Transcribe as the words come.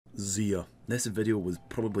Zeah. This video was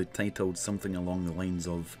probably titled something along the lines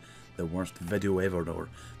of the worst video ever, or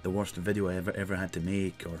the worst video I ever had to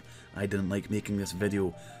make, or I didn't like making this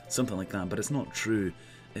video, something like that, but it's not true.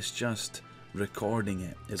 It's just recording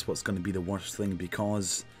it is what's going to be the worst thing,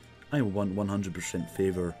 because I want 100%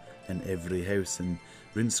 Favour in every house, and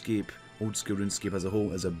RuneScape, old school RuneScape as a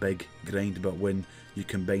whole, is a big grind, but when you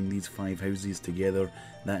combine these 5 houses together,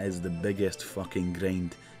 that is the biggest fucking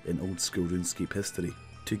grind in old school RuneScape history.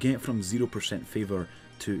 To get from 0% Favour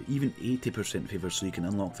to even 80% Favour so you can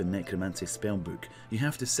unlock the Necromancy spellbook, you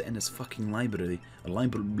have to sit in this fucking library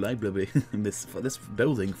in this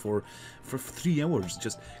building for 3 hours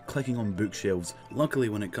just clicking on bookshelves. Luckily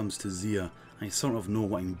when it comes to Zeah, I sort of know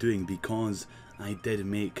what I'm doing, because I did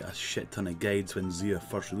make a shit ton of guides when Zeah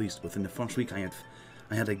first released. Within the first week I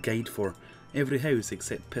had a guide for every house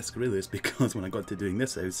except Piscarilius, because when I got to doing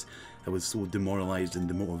this house I was so demoralised and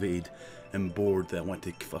demotivated and bored that I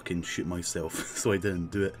wanted to fucking shoot myself, so I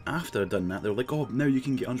didn't do it. After I'd done that, they were like, oh, now you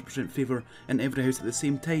can get 100% Favour in every house at the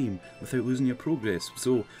same time without losing your progress.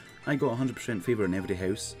 So I got 100% Favour in every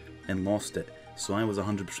house and lost it. So I was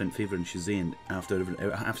 100% Favour in Shazane after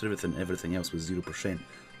everything else was 0%.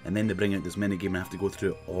 And then they bring out this minigame and I have to go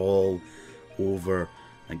through it all over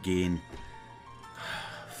again.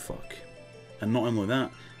 Fuck. And not only that,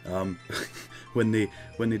 when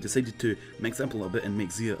they decided to mix up a little bit and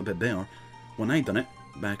make Zeah a bit better, when I done it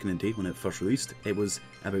back in the day when it first released, it was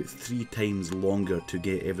about 3 times longer to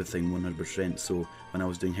get everything 100%. So when I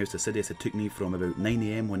was doing House of Sidious, it took me from about 9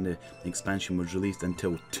 AM when the expansion was released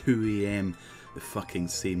until 2 AM the fucking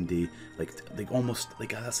same day. Like almost,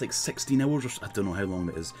 that's like 16 hours, or I don't know how long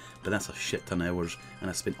it is, but that's a shit ton of hours, and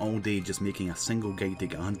I spent all day just making a single guide to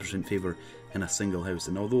get 100% Favour in a single house.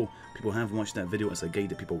 And although people have watched that video, it's a guide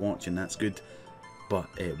that people watch and that's good, but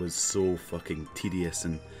it was so fucking tedious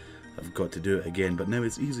and I've got to do it again. But now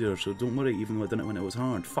it's easier, so don't worry, even though I done it when it was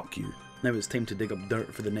hard. Fuck you. Now it's time to dig up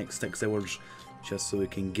dirt for the next 6 hours, just so we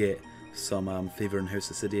can get some Favour in House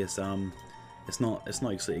of Sidious. It's not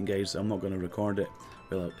exciting, guys. I'm not going to record it,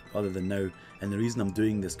 well, other than now. And the reason I'm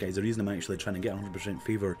doing this, guys, the reason I'm actually trying to get 100%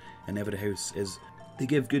 Favour in every house is they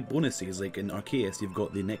give good bonuses. Like in Arceus, you've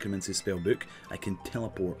got the Necromancy spellbook. I can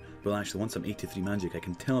teleport, well actually once I'm 83 magic, I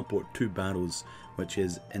can teleport 2 barrels, which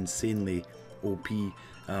is insanely OP.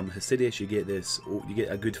 Hasidius, you get this, you get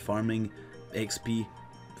a good farming XP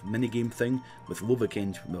minigame thing with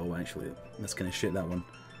Lovakenge. No, actually, that's kind of shit, that one.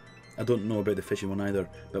 I don't know about the fishing one either,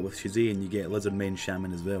 but with Shazane you get Lizardmen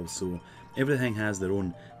Shaman as well, so everything has their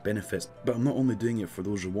own benefits. But I'm not only doing it for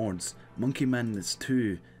those rewards. Monkey Madness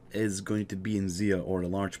 2 is going to be in Zeah, or a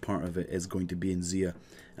large part of it is going to be in Zeah,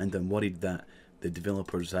 and I'm worried that the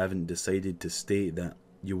developers haven't decided to state that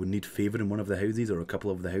you would need Favour in one of the houses or a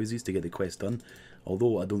couple of the houses to get the quest done.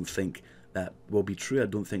 Although I don't think that will be true. I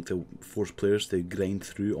don't think they'll force players to grind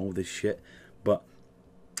through all this shit, but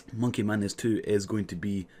Monkey Madness 2 is going to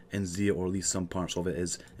be in Zeah, or at least some parts of it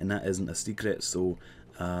is, and that isn't a secret, so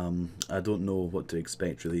I don't know what to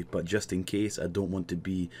expect really. But just in case, I don't want to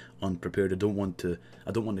be unprepared. I don't want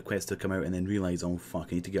the quest to come out and then realise, oh fuck,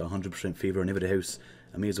 I need to get 100% Favour in every house.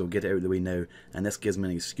 I may as well get it out of the way now, and this gives me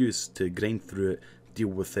an excuse to grind through it, deal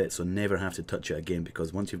with it, so never have to touch it again,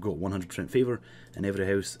 because once you've got 100% Favour in every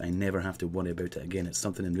house, I never have to worry about it again. It's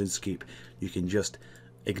something in RuneScape you can just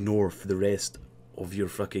ignore for the rest of your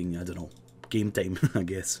fucking, I don't know, game time, I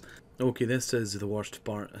guess. Okay, this is the worst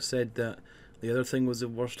part. I said that the other thing was the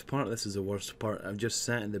worst part. This is the worst part. I've just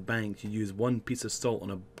sat in the bank. You use 1 piece of salt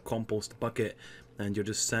on a compost bucket and you're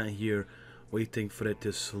just sat here waiting for it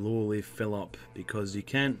to slowly fill up, because you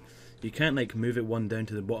can't like move it 1 down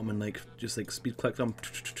to the bottom and like just like speed click them.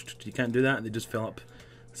 You can't do that. They just fill up.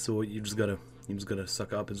 So you just gotta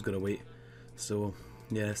suck it up. You just gotta wait. So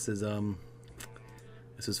yeah, this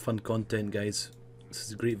is fun content, guys. This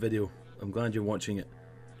is a great video. I'm glad you're watching it.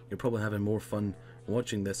 You're probably having more fun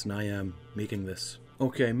watching this than I am making this.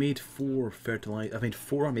 Okay, I made 400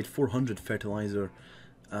 fertilizer.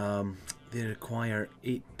 They require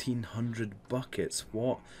 1800 buckets.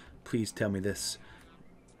 What? Please tell me this.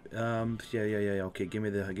 Yeah. Okay, give me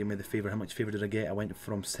the Favour. How much Favour did I get? I went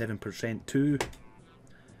from 7% to,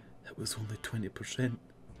 it was only 20%.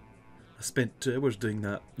 I spent 2 hours doing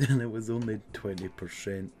that, and it was only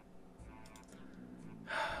 20%.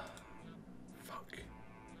 Fuck.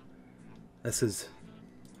 This is...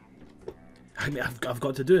 I mean, I've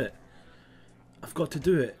got to do it. I've got to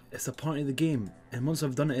do it. It's a part of the game, and once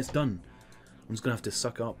I've done it, it's done. I'm just gonna have to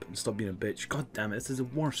suck up and stop being a bitch. God damn it! This is the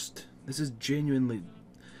worst. This is genuinely...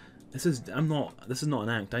 This is not an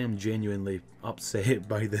act. I am genuinely upset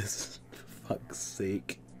by this. For fuck's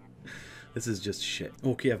sake. This is just shit.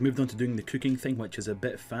 Okay, I've moved on to doing the cooking thing, which is a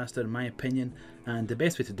bit faster in my opinion, and the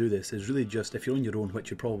best way to do this is really just, if you're on your own,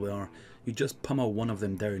 which you probably are, you just pummel one of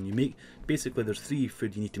them down. You make, basically there's 3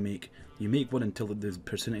 food you need to make. You make one until the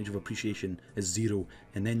percentage of appreciation is 0,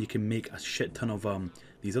 and then you can make a shit ton of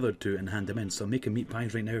these other 2 and hand them in. So I'm making meat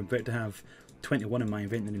pies right now. I'm about to have 21 in my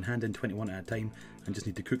inventory and hand in 21 at a time, and just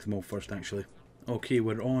need to cook them all first actually. Okay,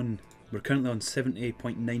 we're currently on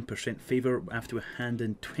 70.9% favour after we hand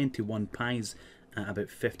in 21 pies at about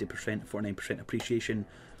 50%, 49% appreciation.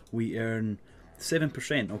 We earn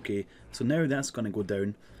 7%. Okay, so now that's going to go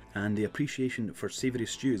down, and the appreciation for savoury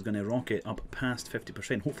stew is going to rocket up past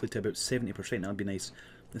 50%, hopefully to about 70%. That'd be nice.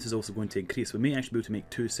 This is also going to increase. We may actually be able to make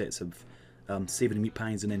 2 sets of savoury meat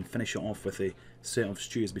pies and then finish it off with a set of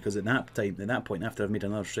stews, because at that point, after I've made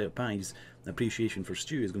another set of pies, the appreciation for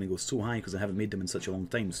stew is going to go so high because I haven't made them in such a long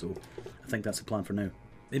time. So I think that's the plan for now.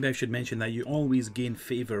 Maybe I should mention that you always gain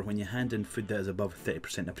favour when you hand in food that is above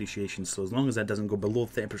 30% appreciation, so as long as that doesn't go below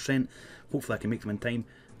 30%, hopefully I can make them in time,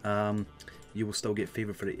 you will still get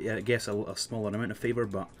favour for it. I guess a smaller amount of favour,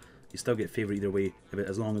 but you still get favour either way,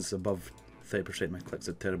 as long as it's above 30%. My clicks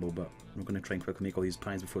are terrible, but I'm going to try and quickly make all these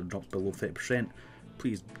pies before it drops below 30%.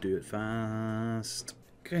 Please do it fast.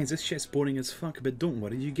 Guys, this shit's boring as fuck, but don't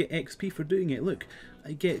worry, you get XP for doing it. Look,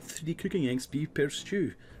 I get 3 cooking XP per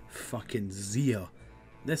stew. Fucking Zeah.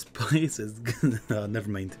 This place is never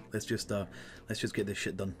mind. Let's just get this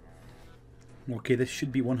shit done. Okay, this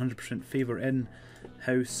should be 100% favour in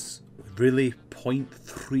house. Really,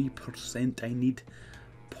 0.3% I need.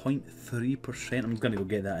 0.3%. I'm going to go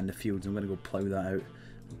get that in the fields. I'm going to go plough that out.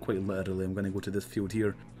 Quite literally, I'm going to go to this field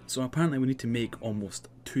here. So apparently we need to make almost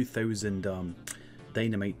 2,000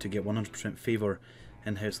 dynamite to get 100% favour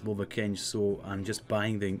in-house Lovakenge, so I'm just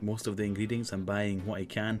buying most of the ingredients. I'm buying what I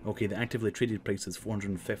can. Okay, the actively traded price is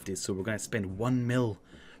 450, so we're going to spend 1 mil.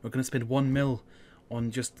 We're going to spend 1 mil on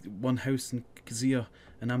just one house in Zeah,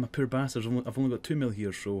 and I'm a poor bastard. I've only got 2 mil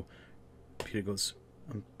here, so here it goes.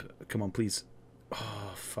 Come on, please.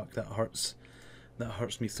 Oh, fuck, that hurts. That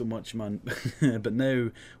hurts me so much, man. But now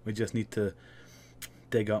we just need to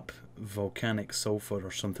dig up volcanic sulfur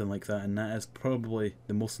or something like that, and that is probably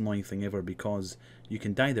the most annoying thing ever, because you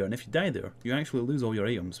can die there, and if you die there you actually lose all your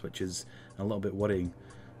items, which is a little bit worrying.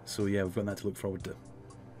 So yeah, we've got that to look forward to.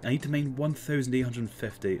 I need to mine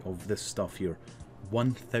 1,850 of this stuff here.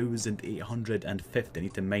 1,850 I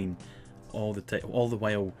need to mine all the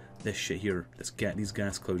while this shit here, these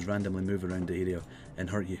gas clouds randomly move around the area and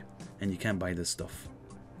hurt you, and you can't buy this stuff.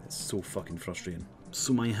 It's so fucking frustrating.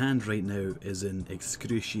 So my hand right now is in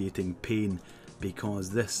excruciating pain, because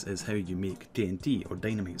this is how you make TNT, or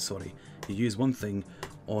dynamite, sorry. You use one thing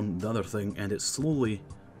on the other thing and it slowly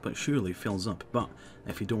but surely fills up. But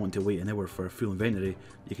if you don't want to wait an hour for a full inventory,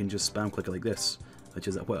 you can just spam click it like this, which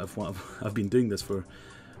is what I've been doing this for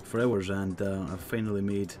hours, and I've finally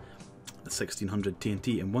made 1,600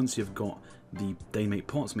 TNT. And once you've got the dynamite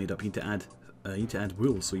pots made up, you need to add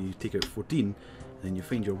wool. So you take out 14 and then you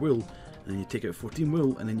find your wool, and you take out 14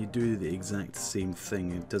 wool, and then you do the exact same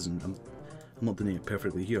thing. It doesn't, I'm not doing it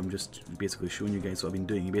perfectly here, I'm just basically showing you guys what I've been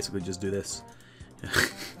doing. You basically just do this.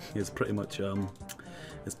 It's pretty much,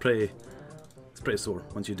 it's pretty sore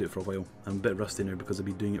once you do it for a while. I'm a bit rusty now because I've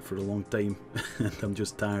been doing it for a long time and I'm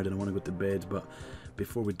just tired and I want to go to bed. But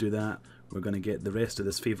before we do that, we're going to get the rest of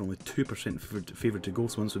this favour, only 2% favour to go.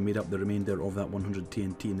 So once we made up the remainder of that 100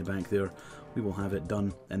 TNT in the bank there, we will have it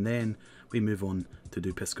done, and then we move on to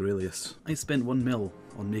do Piscarilius. I spent 1 mil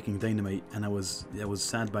on making dynamite, and I was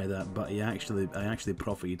sad by that, but I actually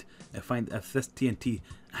profited. If this TNT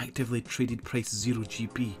actively traded price 0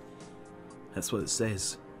 GP, that's what it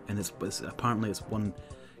says, and apparently it's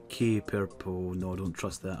 1k per pot. No, I don't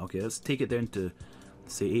trust that. Okay, let's take it down to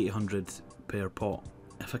say 800 per pot.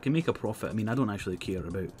 If I can make a profit, I mean, I don't actually care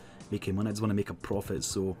about making money, I just want to make a profit.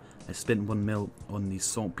 So I spent 1 mil on the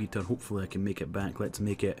saltpeter. Hopefully I can make it back. Let's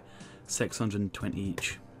make it 620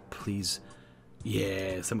 each, please.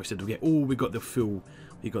 Yes, how much did we get? Oh, we got the full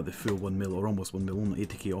 1 mil, or almost 1 mil, only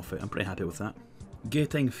 80k off it. I'm pretty happy with that.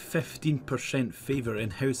 Getting 15% favour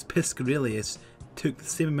in house Piscarilius took the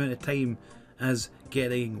same amount of time as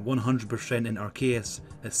getting 100% in Arceus,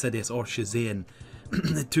 Acidius or Shazane.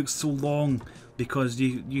 It took so long because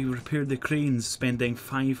you repaired the cranes, spending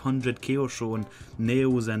 500k or so on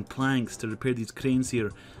nails and planks to repair these cranes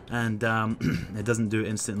here, and it doesn't do it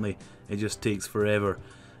instantly, it just takes forever.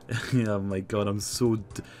 Oh my god, I'm so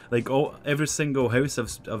every single house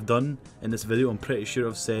I've done in this video, I'm pretty sure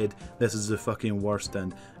I've said this is the fucking worst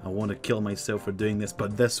and I want to kill myself for doing this,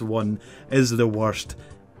 but this one is the worst.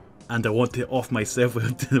 and I want to off myself.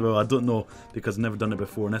 Well, I don't know, because I've never done it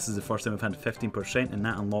before, and this is the first time I've had 15%, and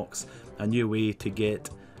that unlocks a new way to get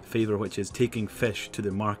Favour, which is taking fish to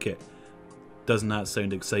the market. Doesn't that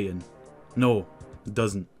sound exciting? No, it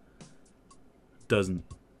doesn't.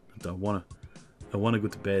 I wanna go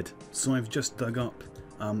to bed. So I've just dug up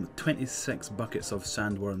 26 buckets of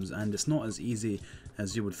sandworms, and it's not as easy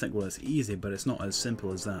as you would think. Well, it's easy, but it's not as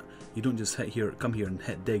simple as that. You don't just come here and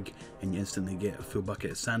hit dig and you instantly get a full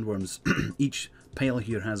bucket of sandworms. Each pile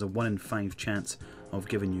here has a 1 in 5 chance of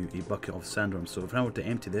giving you a bucket of sandworms. So if I were to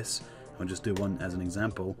empty this, I'll just do one as an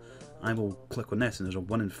example. I will click on this and there's a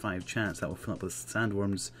 1 in 5 chance that will fill up with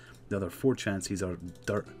sandworms. The other 4 chances are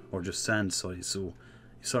dirt or just sand, sorry. So you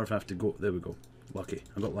sort of have to go, there we go. Lucky,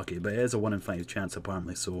 I got lucky, but it is a 1 in 5 chance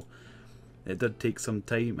apparently, so it did take some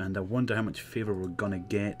time, and I wonder how much Favour we're gonna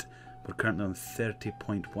get. We're currently on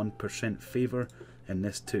 30.1% Favour, and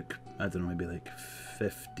this took, I don't know, maybe like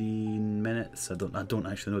 15 minutes. I don't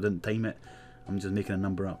actually know, I didn't time it. I'm just making a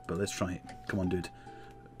number up, but let's try it. Come on, dude.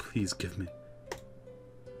 Please give me.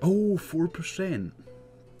 Oh, 4%.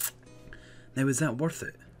 Now, is that worth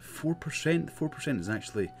it? 4%? 4% is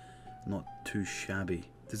actually not too shabby.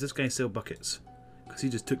 Does this guy sell buckets? Because he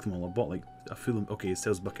just took them all. I bought like a full... Okay, he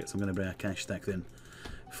sells buckets. I'm going to bring a cash stack then.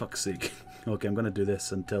 Fuck's sake. Okay, I'm going to do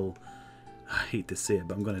this until... I hate to say it,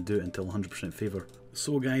 but I'm going to do it until 100% Favour.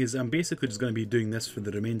 So guys, I'm basically just going to be doing this for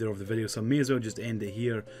the remainder of the video, so I may as well just end it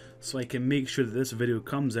here so I can make sure that this video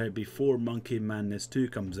comes out before Monkey Madness 2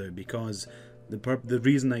 comes out, because the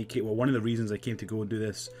reason I came... Well, one of the reasons I came to go and do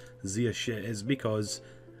this Zeah shit is because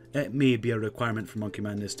it may be a requirement for Monkey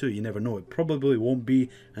Madness 2. You never know. It probably won't be,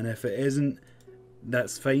 and if it isn't,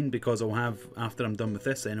 that's fine, because I'll have, after I'm done with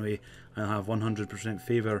this anyway, I'll have 100%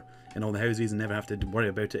 Favour in all the houses and never have to worry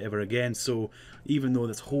about it ever again. So even though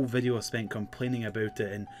this whole video I spent complaining about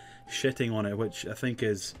it and shitting on it, which I think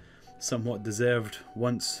is somewhat deserved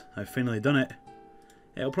once I've finally done it,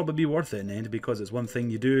 it'll probably be worth it in the end, because it's one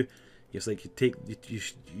thing you do. It's like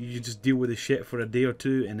you just deal with the shit for a day or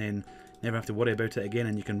two and then never have to worry about it again,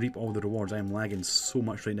 and you can reap all the rewards. I'm lagging so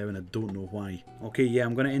much right now and I don't know why. Okay, yeah,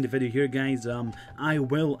 I'm going to end the video here, guys. I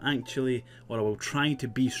will actually, or I will try to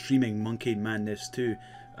be streaming Monkey Madness 2.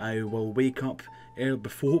 I will wake up early,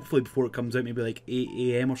 hopefully before it comes out, maybe like 8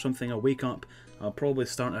 AM or something. I'll wake up. I'll probably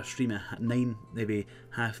start a stream at 9, maybe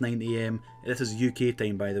half 9 AM. This is UK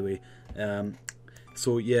time, by the way.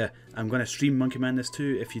 So yeah, I'm going to stream Monkey Madness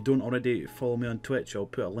 2. If you don't already follow me on Twitch, I'll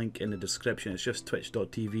put a link in the description. It's just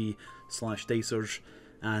twitch.tv/dicers,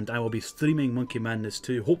 and I will be streaming Monkey Madness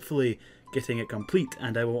 2, hopefully getting it complete,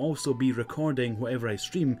 and I will also be recording whatever I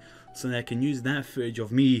stream so that I can use that footage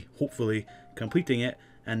of me, hopefully, completing it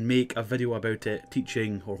and make a video about it,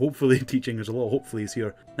 teaching, or hopefully teaching. There's a lot of hopefullys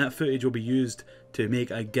here. That footage will be used to make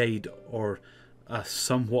a guide, or a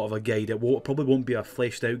somewhat of a guide. It probably won't be a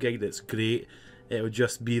fleshed out guide that's great. It would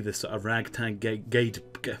just be the sort of ragtag guide.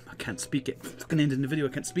 I can't speak it. Fucking ending the video, I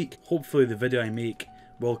can't speak. Hopefully the video I make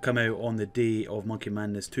will come out on the day of Monkey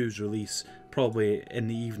Madness 2's release. Probably in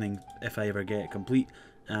the evening if I ever get it complete.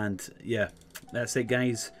 And yeah, that's it,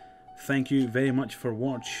 guys. Thank you very much for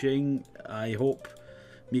watching. I hope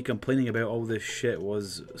me complaining about all this shit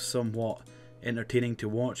was somewhat entertaining to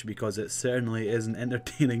watch, because it certainly isn't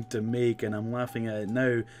entertaining to make, and I'm laughing at it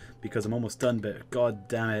now because I'm almost done, but god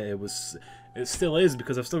damn it, it still is,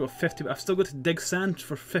 because I've still got to dig sand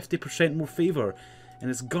for 50% more Favour, and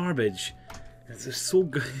it's garbage. It's just so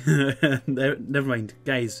good. Never mind,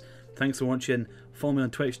 guys. Thanks for watching. Follow me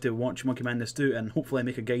on Twitch to watch Monkey Madness 2, and hopefully I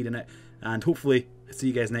make a guide in it, and hopefully I'll see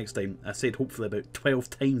you guys next time. I said hopefully about 12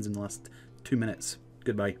 times in the last 2 minutes.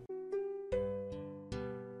 Goodbye.